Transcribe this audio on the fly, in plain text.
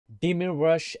Demon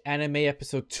Rush Anime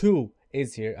Episode 2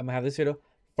 is here. I'm gonna have this video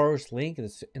first link in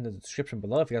the description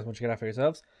below if you guys want to check it out for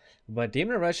yourselves. But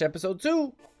Demon Rush Episode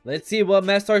 2, let's see what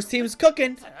Mastar's team's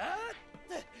cooking.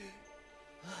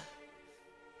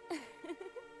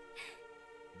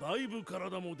 だいぶ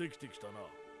体もできてきたな。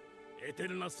エテ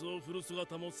ルナスを振る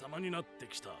姿も様になって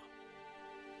きた。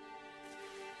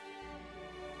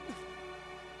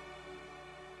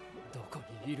どこ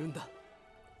にいるんだ。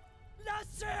ラッ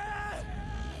シュ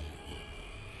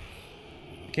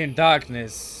In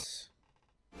darkness.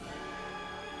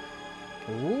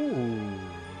 Ooh.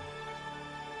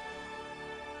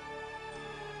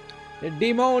 The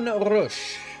Demon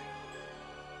Rush.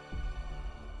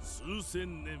 数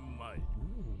千年前、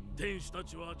天使た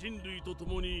ちは人類と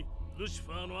共にルシ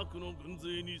ファーの悪の軍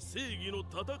勢に正義の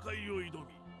戦いを挑み、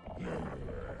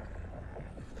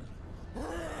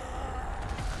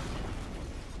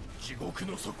地獄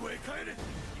の底へ帰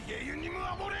れ、イエユニム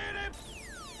アモレーレ。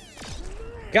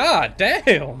 God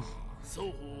damn! 双方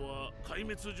は壊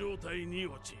滅状態に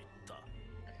陥った。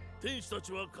天使た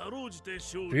ちはかろうじて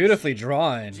勝利し、 Beautifully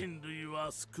drawn. 人類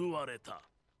は救われた。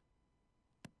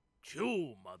今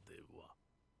日までは。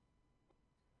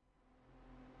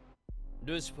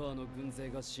ルシファーの軍勢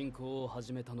が侵攻を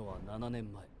始めたのは7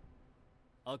年前。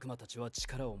悪魔たちは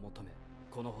力を求め、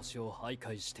この星を徘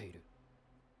徊している。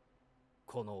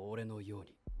この俺のよう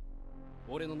に。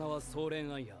俺の名はソーレ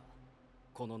ン・アイヤー。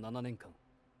この7年間、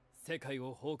世界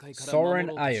を崩壊から守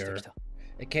ろうとしてきた。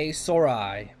aka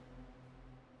Sorai.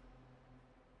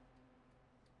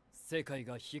 世界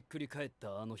がひっくり返っ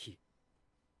たあの日、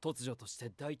突如として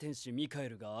大天使ミカエ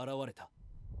ルが現れた。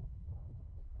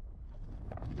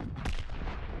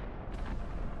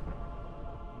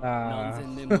何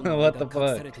千年もの間隠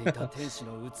されていた天使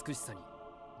の美しさに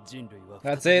人類は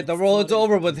That's it, the road's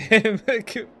over with him.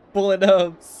 Pull it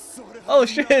up. Oh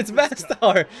shit, it's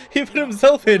Mastar! He put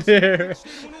himself in there.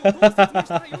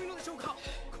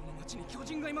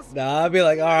 Nah, I'd be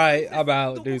like, alright, I'm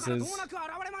out, deuces.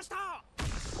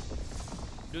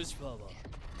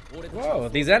 Whoa,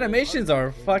 these animations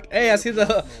are fuck. Hey, I see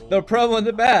the promo in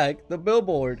the back, the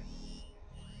billboard.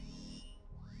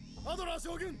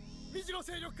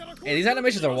 Hey, these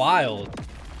animations are wild.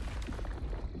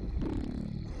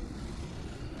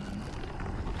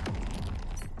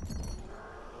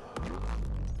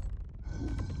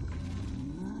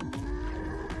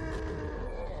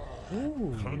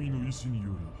 Ooh. 神の意志に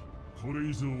より、これ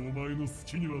以上お前の好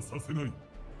きにはさせない。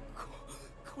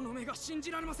この目が信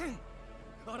じられません。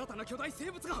新たな巨大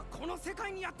生物がこの世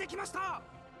界にやってきました。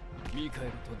ミカエ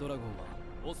ルとドラゴン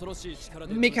は恐ろしい力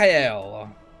で。ミカエル。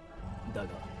だが、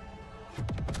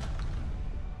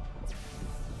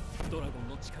ドラゴン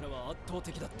の力は圧倒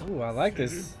的だった。Ooh, I like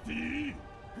this.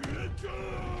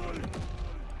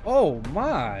 Oh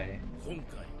my. 今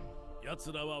回、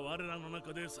奴らは我らの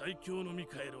中で最強のミ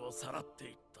カエルをさらって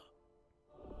いった。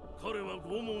彼は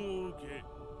拷問を受け、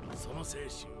その精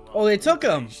神は Oh, they took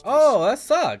him. Oh, that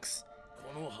sucks.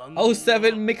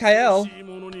 07 Mikael.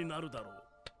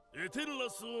 エテルナ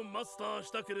スをマスター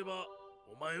したければ、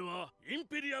お前はイン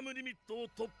ペリアムリミットを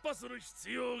突破する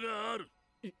必要がある。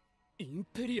イン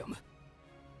ペリアム。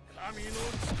神の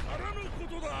力のこ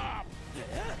とだ。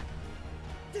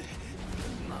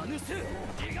マヌス、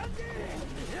ギガンテ。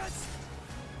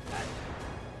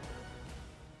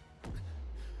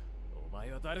お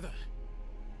前は誰だ。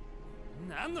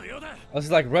何の用だ。 This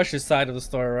is like Rush's side of the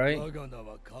story, right? 我が名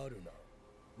はカールナ。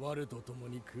我と共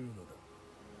に来るのだ。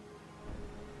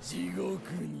地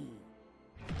獄に。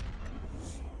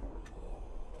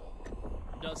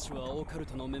ラッシュはオカル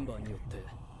トのメンバーによって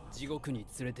地獄に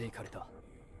連れて行かれた。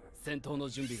戦闘の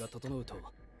準備が整うと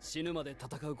死ぬまで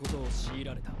戦うことを強い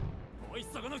られた。おい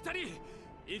そこの二人、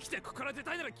生きてここから出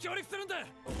たいなら協力するんだ。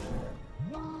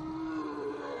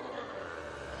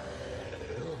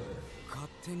勝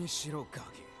手にしろガ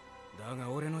キ。だが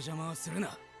俺の邪魔はするな。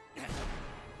こ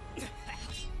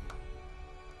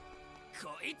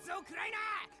いつを食らいな。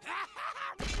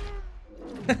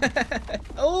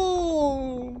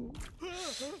Oh,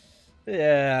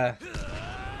 yeah.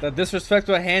 The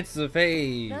disrespectful hands to the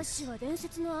face.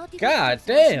 God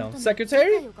damn,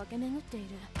 secretary.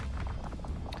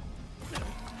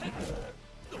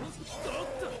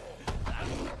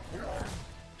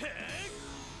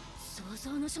 創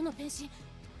造の書のペンシ、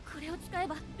これを使え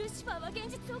ばルシファーは現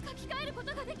実を書き換えるこ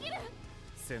とができる。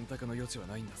選択の余地は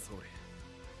ないんだソーレ。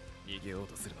逃げよう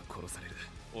とすれば殺される。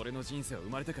俺の人生は生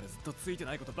まれてからずっとついて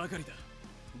ないことばかりだ。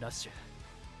ラッシュ、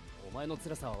お前の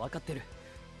辛さは分かってる。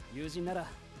友人なら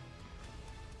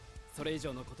それ以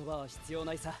上の言葉は必要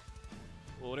ないさ。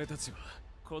俺たちは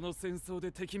この戦争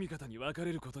で敵味方に分か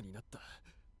れることになった。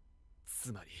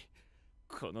つまり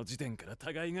この時点から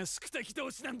互いが宿敵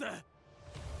同士なんだ。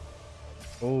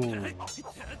 Ooh.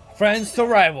 Friends to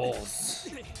rivals.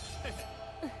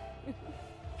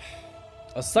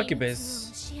 A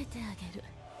succubus. 教えてあげる。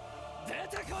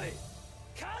出てこい、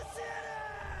カスエル。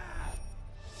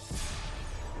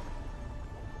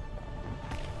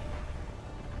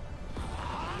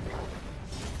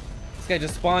 This guy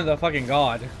just spawned a fucking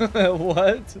god.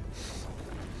 What?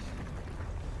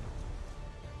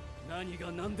 何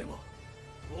が何でも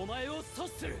お前を阻止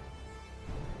する。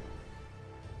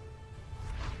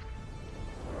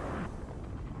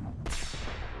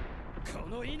こ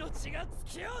の命が尽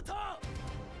きようと。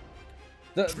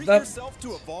 Treat yourself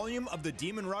to a volume of the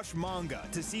Demon Rush manga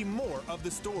to see more of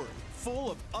the story, full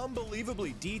of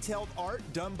unbelievably detailed art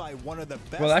done by one of the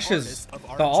best Well, that's artists just- of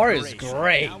our the art is generation,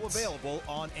 great. now available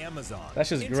on Amazon. That's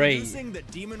just great. Introducing the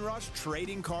Demon Rush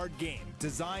trading card game,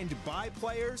 designed by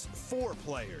players for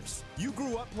players. You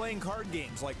grew up playing card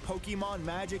games like Pokemon,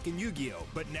 Magic, and Yu-Gi-Oh,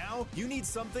 but now you need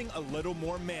something a little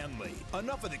more manly.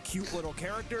 Enough of the cute little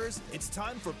characters. It's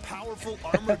time for powerful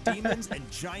armored demons and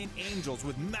giant angels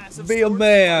with massive Be a swords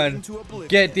man. fighting to oblivion.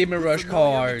 Get Demon Rush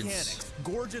Familiar cards. mechanics,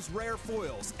 gorgeous rare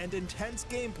foils, and intense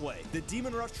gameplay, the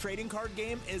Demon Rush trading card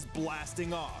game is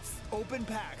blasting off. Open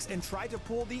packs and try to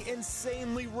pull the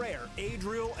insanely rare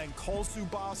Adriel and Kolsu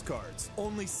boss cards.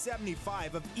 Only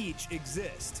 75 of each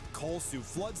exist. Kolsu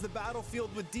floods the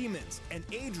battlefield with demons, and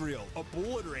Adriel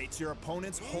obliterates your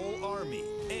opponent's whole army.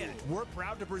 And we're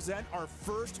proud to present our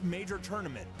first major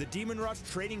tournament, the Demon Rush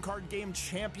Trading Card Game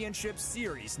Championship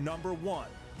Series #1.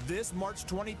 This March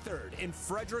 23rd in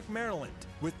Frederick, Maryland.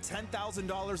 With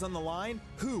 $10,000 on the line,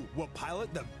 who will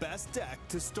pilot the best deck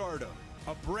to stardom?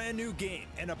 A brand new game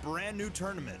and a brand new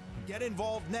tournament. Get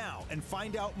involved now and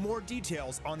find out more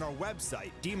details on our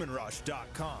website,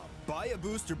 demonrush.com. Buy a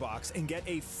booster box and get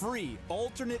a free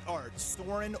alternate art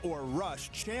Soren or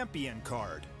Rush champion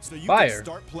card, so you Fire. can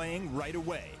start playing right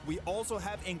away. We also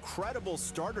have incredible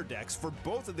starter decks for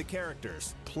both of the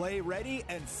characters. Play ready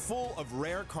and full of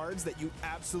rare cards that you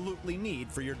absolutely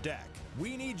need for your deck.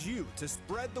 We need you to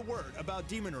spread the word about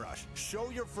Demon Rush,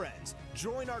 show your friends,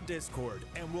 join our Discord,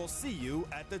 and we'll see you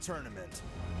at the tournament.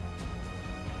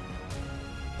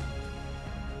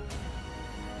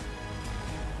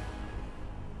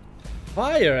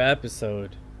 Fire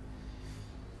episode.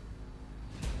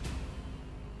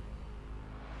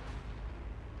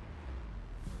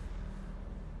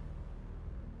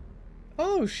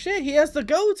 Oh shit, he has the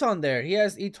goats on there. He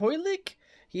has Etoilik.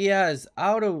 He has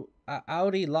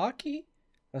Audi Locky.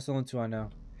 That's the only two I know.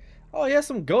 Oh, he has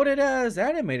some goated ass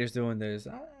animators doing this.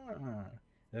 A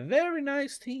very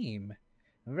nice team.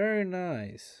 Very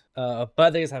nice.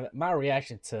 But there you have my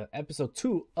reaction to episode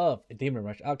 2 of Demon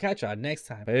Rush. I'll catch y'all next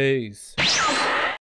time. Peace.